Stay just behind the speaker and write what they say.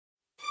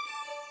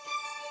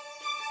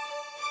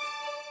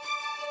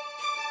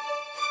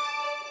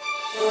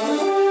Hello,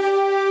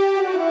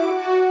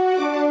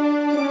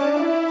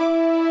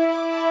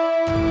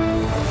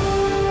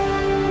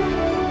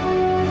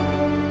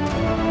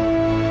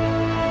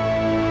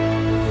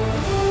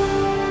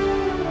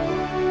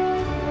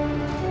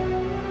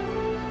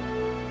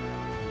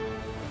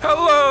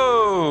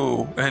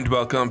 and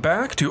welcome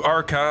back to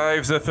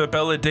Archives of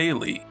Fabella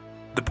Daily,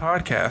 the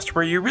podcast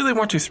where you really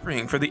want to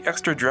spring for the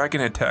extra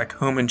dragon attack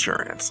home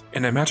insurance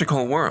in a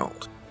magical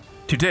world.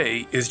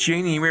 Today is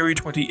January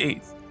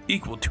 28th,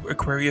 equal to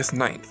Aquarius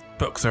 9th.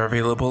 Books are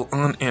available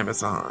on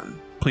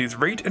Amazon. Please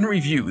rate and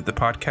review the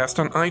podcast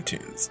on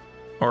iTunes,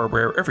 or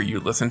wherever you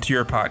listen to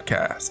your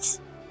podcasts,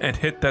 and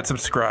hit that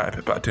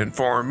subscribe button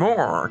for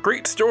more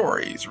great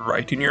stories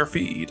right in your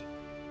feed.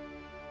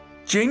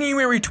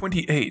 January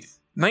 28th,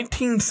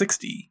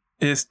 1960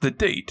 is the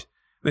date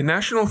the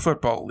National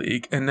Football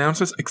League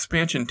announces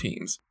expansion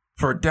teams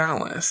for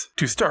Dallas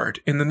to start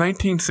in the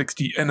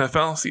 1960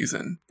 NFL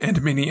season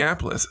and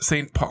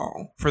Minneapolis-St.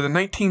 Paul for the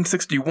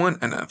 1961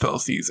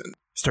 NFL season,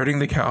 starting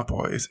the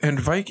Cowboys and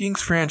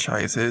Vikings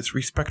franchises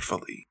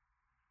respectively.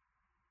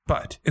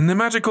 But in the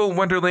magical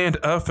wonderland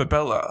of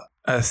Fabella,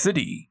 a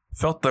city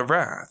felt the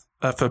wrath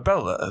of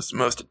Fabella's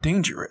most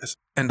dangerous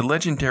and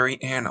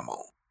legendary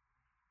animal.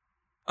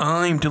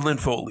 I'm Dylan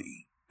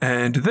Foley,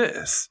 and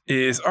this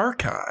is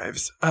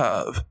Archives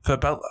of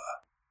Fabella.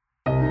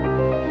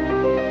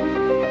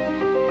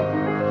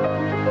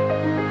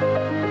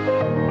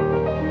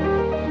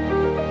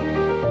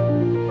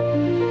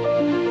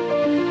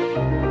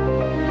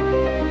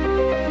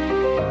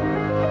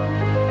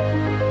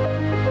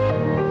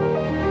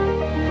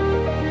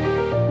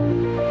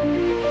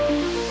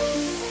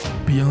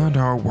 Beyond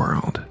our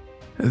world,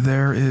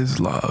 there is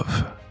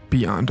love.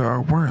 Beyond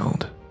our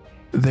world,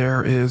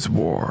 there is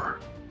war.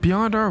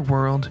 Beyond our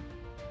world,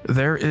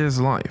 there is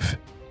life.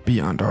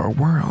 Beyond our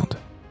world,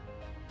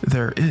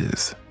 there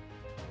is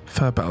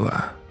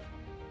Fabella.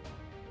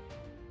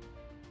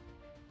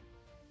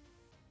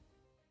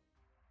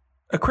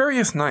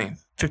 Aquarius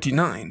 9th,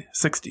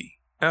 5960,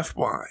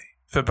 FY,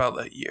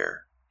 Fabella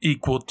year,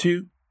 equal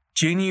to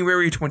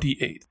January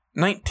 28th,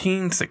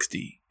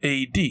 1960,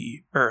 AD,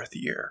 Earth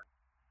year.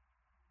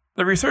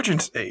 The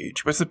Resurgence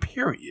Age was a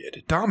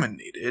period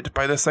dominated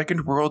by the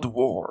Second World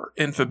War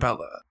in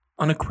Fabella.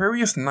 On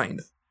Aquarius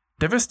 9th,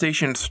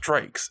 devastation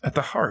strikes at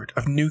the heart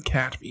of New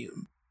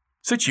Cadmium,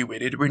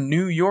 situated where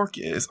New York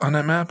is on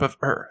a map of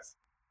Earth.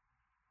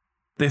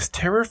 This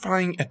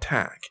terrifying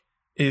attack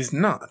is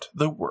not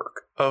the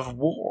work of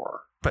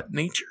war, but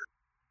nature.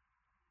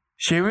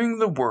 Sharing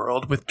the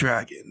world with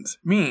dragons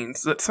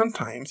means that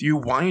sometimes you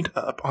wind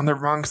up on the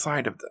wrong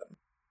side of them.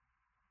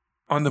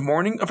 On the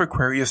morning of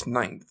Aquarius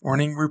 9th,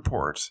 warning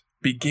reports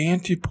began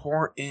to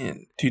pour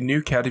in to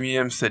New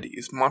Cadmium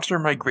City's Monster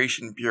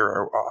Migration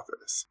Bureau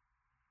office.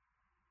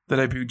 The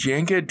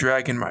Bujanga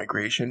dragon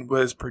migration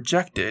was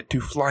projected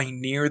to fly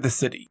near the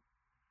city.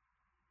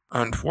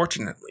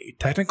 Unfortunately,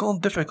 technical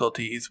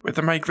difficulties with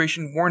the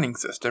migration warning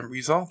system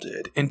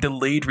resulted in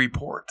delayed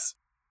reports.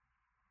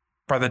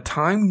 By the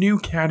time New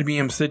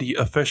Cadmium City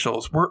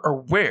officials were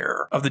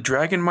aware of the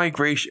dragon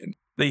migration,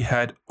 they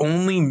had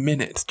only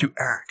minutes to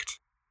act.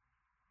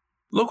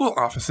 Local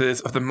offices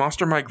of the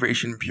Monster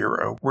Migration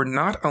Bureau were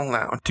not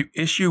allowed to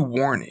issue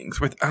warnings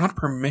without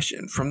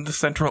permission from the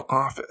central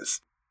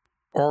office,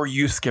 or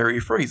use scary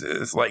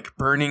phrases like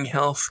burning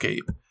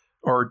hellscape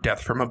or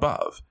death from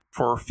above,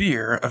 for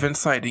fear of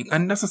inciting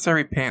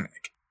unnecessary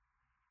panic.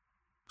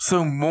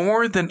 So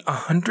more than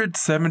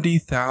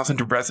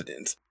 170,000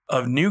 residents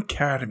of New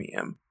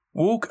Cadmium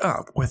woke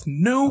up with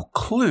no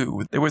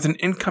clue there was an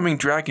incoming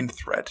dragon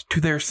threat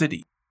to their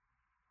city.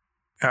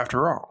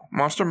 After all,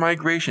 Monster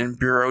Migration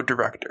Bureau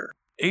Director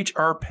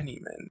H.R.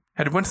 Pennyman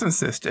had once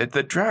insisted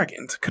that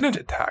dragons couldn't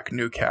attack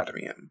New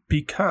Cadmium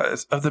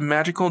because of the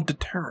magical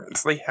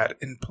deterrents they had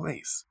in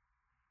place.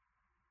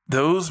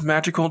 Those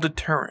magical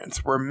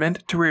deterrents were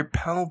meant to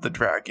repel the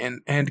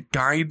dragon and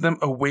guide them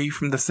away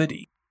from the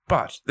city,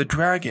 but the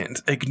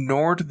dragons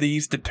ignored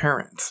these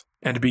deterrents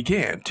and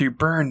began to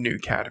burn New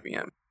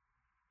Cadmium.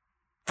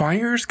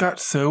 Fires got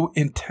so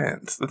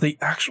intense that they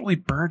actually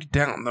burned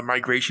down the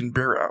Migration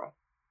Bureau.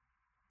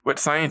 What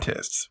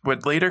scientists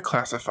would later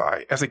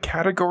classify as a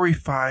Category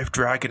 5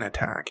 dragon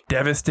attack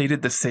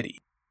devastated the city.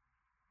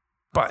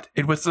 But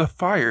it was the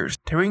fires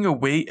tearing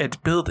away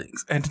at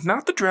buildings and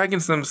not the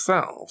dragons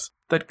themselves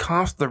that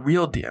caused the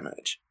real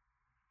damage.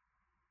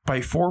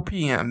 By 4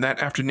 p.m. that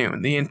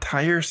afternoon, the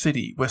entire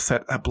city was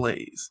set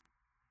ablaze.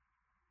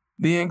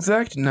 The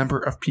exact number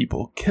of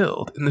people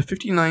killed in the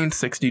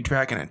 5960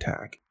 dragon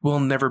attack will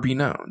never be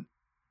known,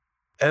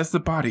 as the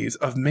bodies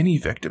of many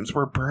victims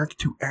were burned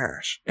to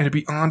ash and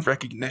beyond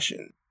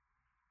recognition.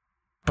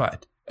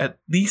 But at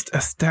least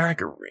a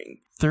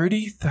staggering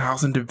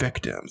 30,000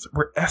 victims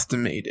were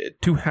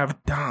estimated to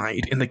have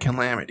died in the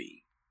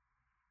calamity,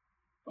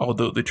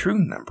 although the true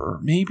number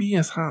may be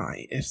as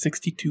high as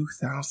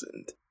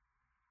 62,000.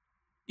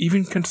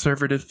 Even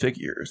conservative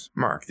figures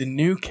mark the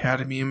New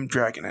Cadmium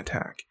dragon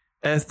attack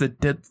as the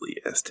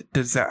deadliest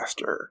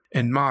disaster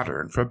in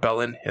modern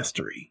Fabellan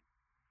history.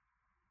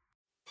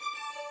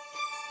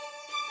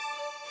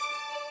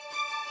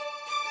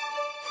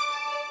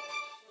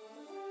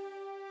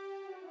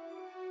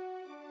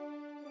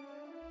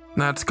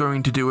 That's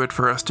going to do it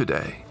for us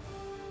today.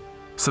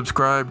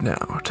 Subscribe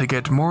now to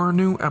get more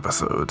new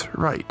episodes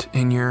right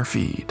in your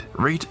feed.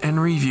 Rate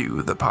and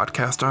review the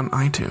podcast on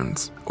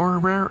iTunes or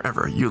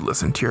wherever you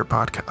listen to your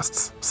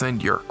podcasts.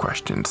 Send your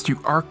questions to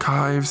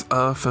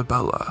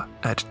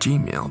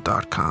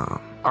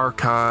archivesoffabella@gmail.com.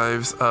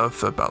 Archives of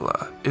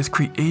Fabella is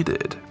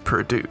created,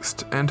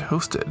 produced, and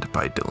hosted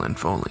by Dylan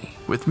Foley,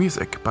 with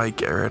music by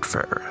Garrett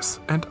Ferris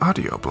and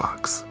audio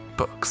blocks.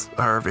 Books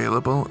are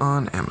available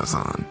on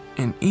Amazon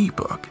in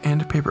ebook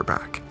and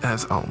paperback.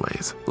 As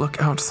always,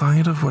 look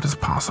outside of what is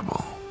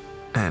possible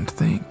and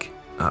think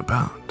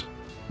about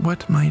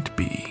what might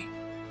be.